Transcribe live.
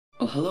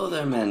Well, hello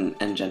there, men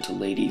and gentle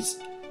ladies.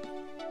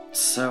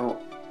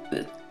 So,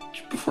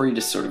 before you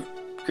just sort of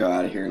go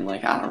out of here and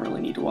like, I don't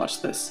really need to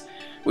watch this,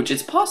 which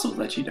it's possible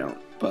that you don't,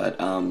 but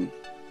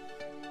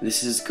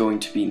this is going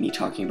to be me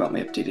talking about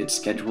my updated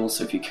schedule,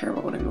 so if you care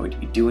about what I'm going to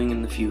be doing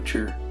in the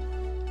future,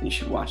 then you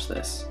should watch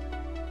this.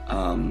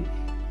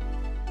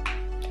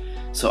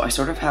 So I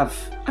sort of have,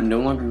 I'm no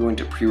longer going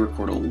to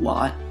pre-record a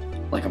lot,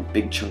 like a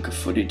big chunk of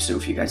footage, so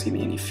if you guys give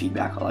me any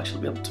feedback, I'll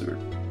actually be able to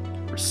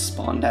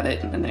respond at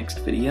it in the next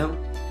video.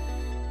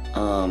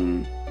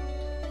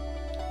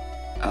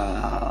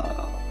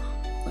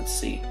 Let's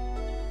see.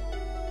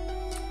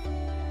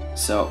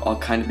 So I'll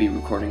kind of be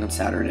recording on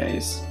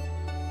Saturdays,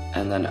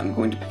 and then I'm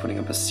going to be putting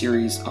up a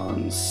series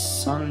on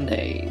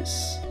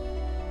Sundays,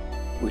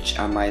 which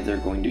I'm either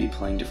going to be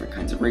playing different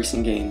kinds of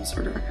racing games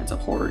or different kinds of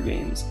horror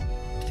games.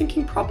 I'm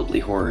thinking probably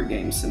horror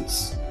games,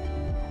 since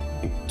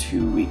like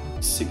 2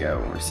 weeks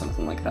ago or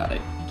something like that I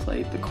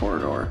played The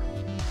Corridor.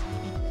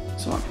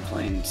 So I'll be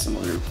playing some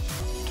other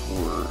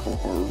horror or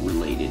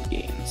horror-related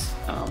games.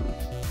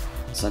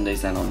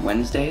 Sundays, then on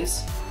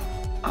Wednesdays,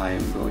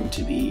 I'm going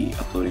to be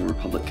uploading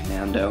Republic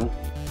Commando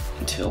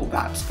until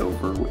that's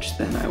over, which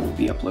then I will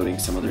be uploading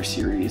some other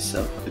series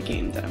of a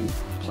game that I'm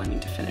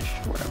planning to finish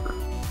or whatever.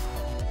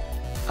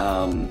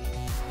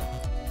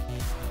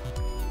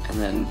 And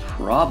then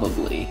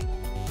probably...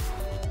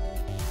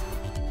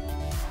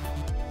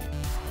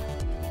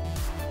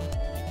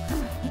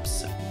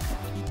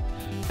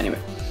 Anyway.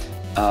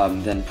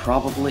 Then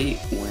probably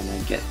when I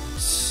get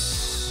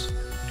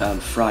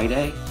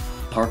Friday,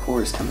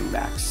 parkour is coming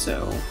back,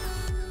 so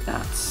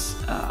that's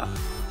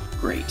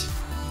great.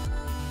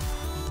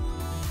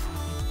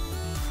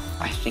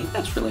 I think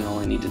that's really all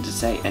I needed to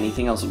say.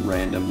 Anything else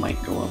random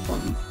might go up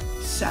on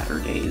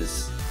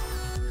Saturdays.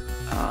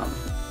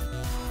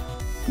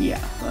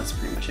 Yeah, that's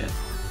pretty much it.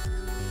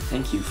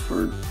 Thank you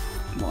for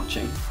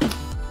watching.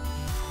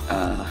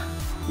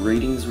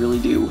 Ratings really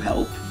do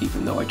help,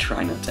 even though I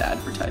try not to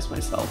advertise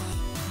myself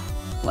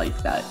like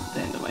that at the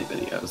end of my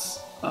videos.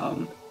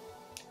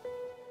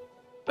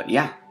 But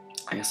yeah,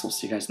 I guess we'll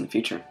see you guys in the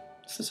future.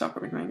 This is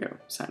Awkward McMango,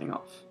 signing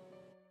off.